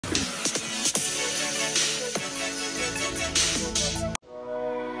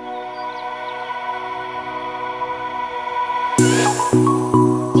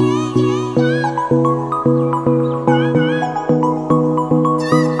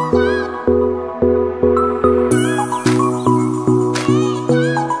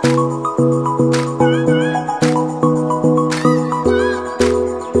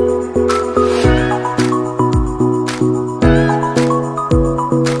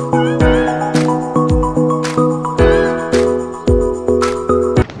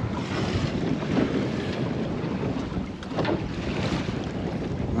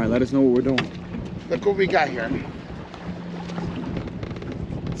got here?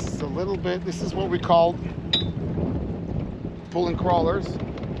 This is a little bit, this is what we call pulling crawlers.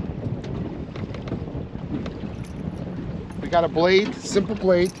 We got a blade, simple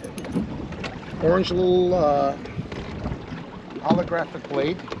blade, orange little holographic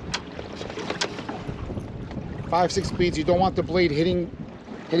blade. 5-6 speeds. You don't want the blade hitting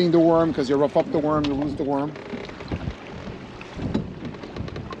the worm because you rough up the worm, you lose the worm.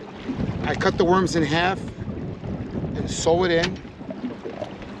 I cut the worms in half and sew it in.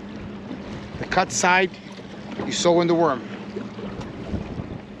 The cut side, you sew in the worm.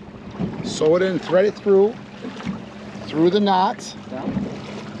 Sew it in, thread it through the knot.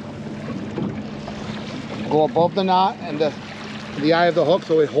 Go above the knot and the eye of the hook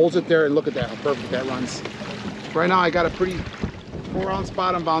so it holds it there, and look at that, how perfect that runs. Right now I got a pretty 4-ounce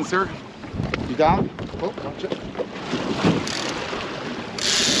bottom bouncer. You down? Oh, watch it.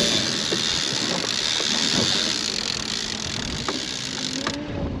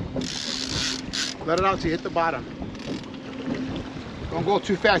 Let it out till you hit the bottom. Don't go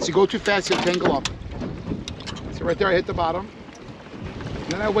too fast. You go too fast, you'll tangle up. So right there I hit the bottom.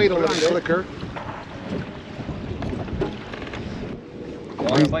 And then I wait a little bit. Clicker.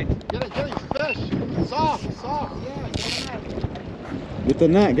 Get it, fish. Soft, yeah, get the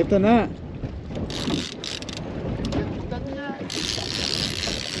net. Get the net. Get that net.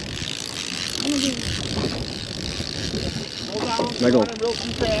 Hold down, let go. Real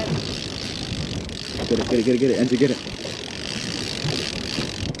too fast. Get it. Enter, get it.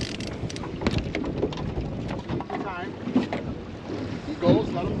 Time. He goes,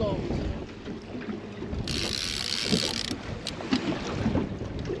 let him go.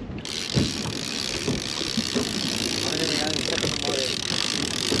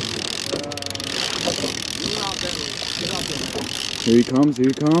 Here he comes.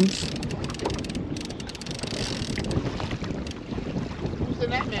 Who's the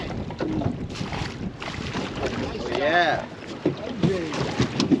net man? Oh, yeah.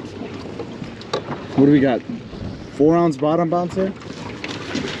 What do we got? 4-ounce bottom bouncer.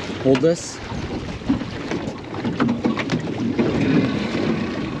 Hold this.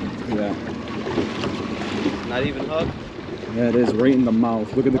 Look at that. Not even hook. Yeah, it is right in the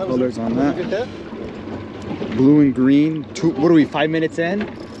mouth. Look at the colors on that. Blue and green. What are we, 5 minutes in?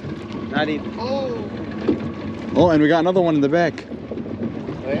 Not even. Oh, and we got another one in the back.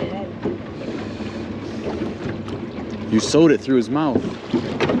 You sewed it through his mouth.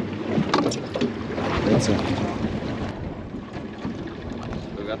 That's it.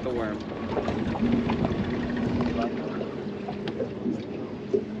 Still got the worm.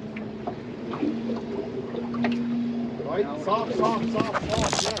 Right? Soft, yeah, soft.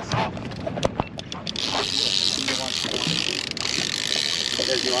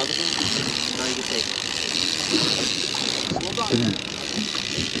 Guys, you want this one? No, you can take it.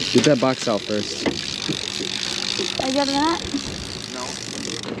 Get that box out first. I got that? No.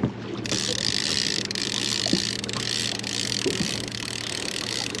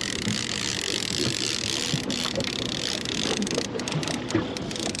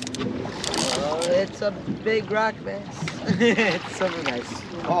 Oh, it's a big rock bass. It's so nice.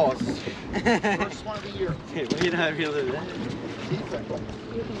 Oh, first one of the year. We not really that.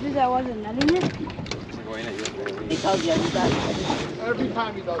 Is that wasn't nut in it? He told you that. Every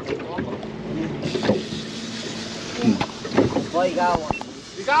time he does it. Well, you got one.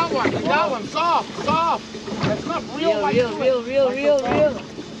 You got one. Soft. That's not real. Real.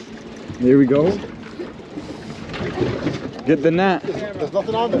 There we go. Get the net. There's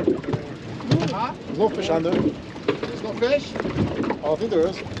nothing on there. Huh? There's no fish on there. There's no fish? I don't think there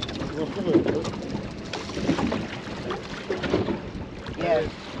is. There's no fish there. Yeah,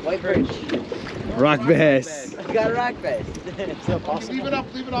 white birch. Rock bass. You got a rock bass. Leave it up,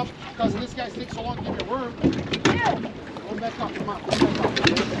 because this guy takes so long to get your worm. Yeah. Go back up, come on. Is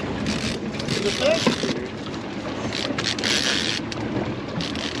it fish?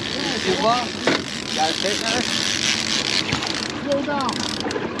 Yeah, got a fish on it? Go down.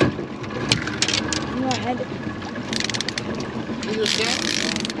 No, I had it. Is it set?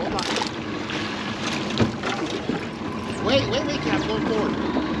 Hold on. Wait, Cap, going forward.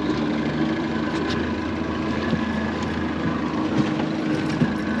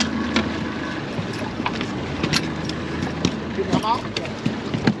 Come out.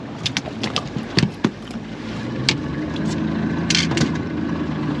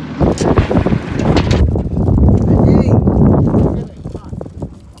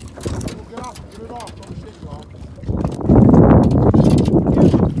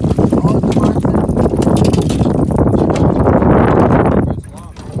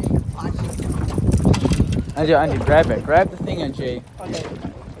 Angie, grab it. Grab the thing, Angie. Okay.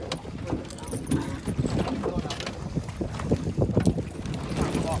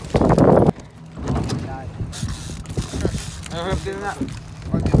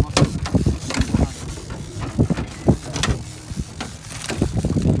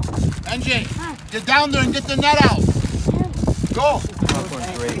 NJ, get down there and get the net out. Go.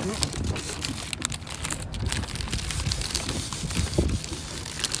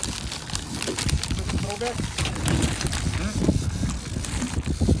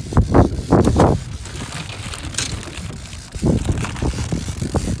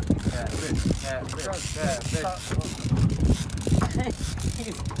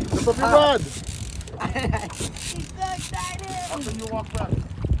 Lift up your rod. He's so excited. How can you walk back?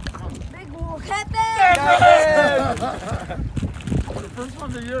 Big wolf. Happy. The first one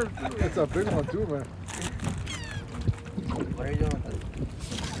of the year, too. It's a big one, too, man. What are you doing with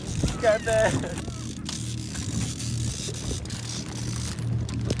it? Got that.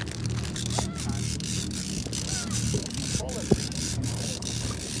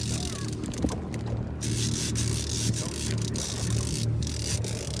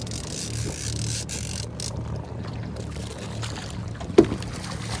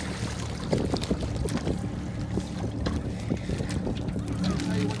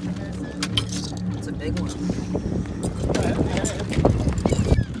 It's a big one.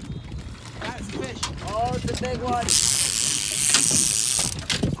 That's fish. Oh, it's a big one.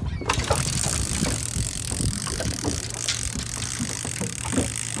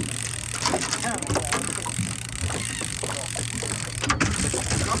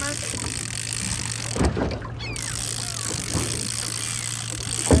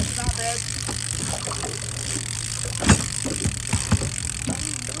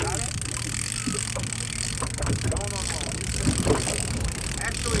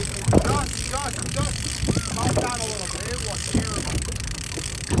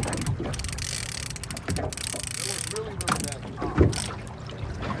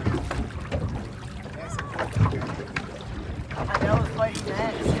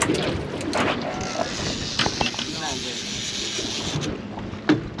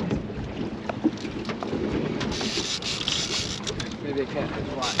 Maybe a catfish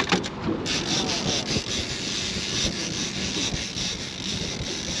fly.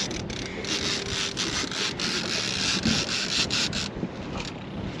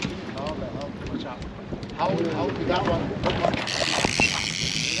 How you got one?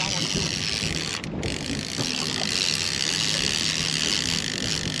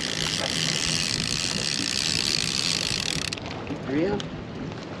 Real?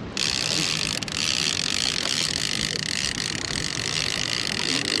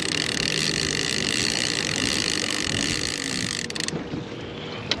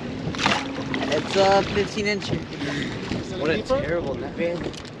 It's 15 inches. What a terrible net, man.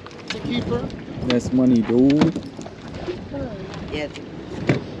 It's a keeper. That's money, dude. Yeah.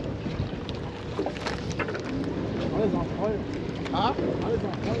 Huh?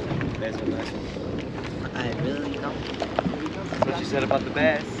 That's a nice one. I really don't. That's what you said about the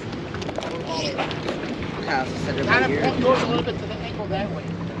bass. I also said it about Kind yours. of goes a little bit to the ankle that way.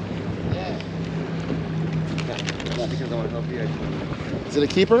 Yeah. Not because I want to help you. Is it a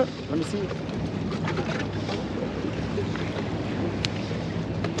keeper? Let me see.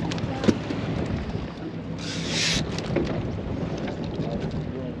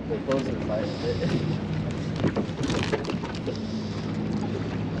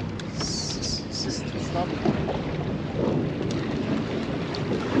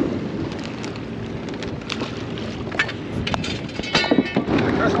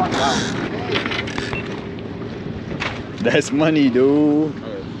 That's money, dude.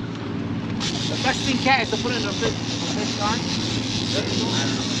 The best thing, cat, is to put it in a fish line.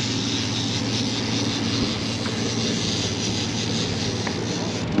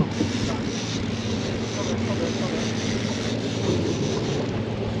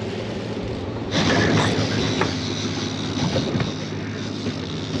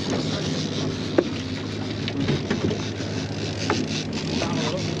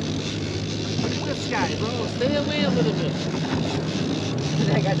 This guy, bro, stay away a little bit.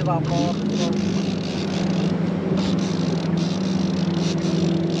 That guy's about to fall off the floor.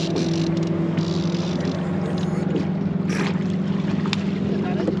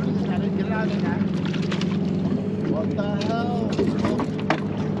 What the hell?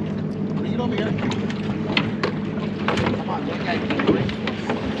 Bring it over here. Come on, look at it.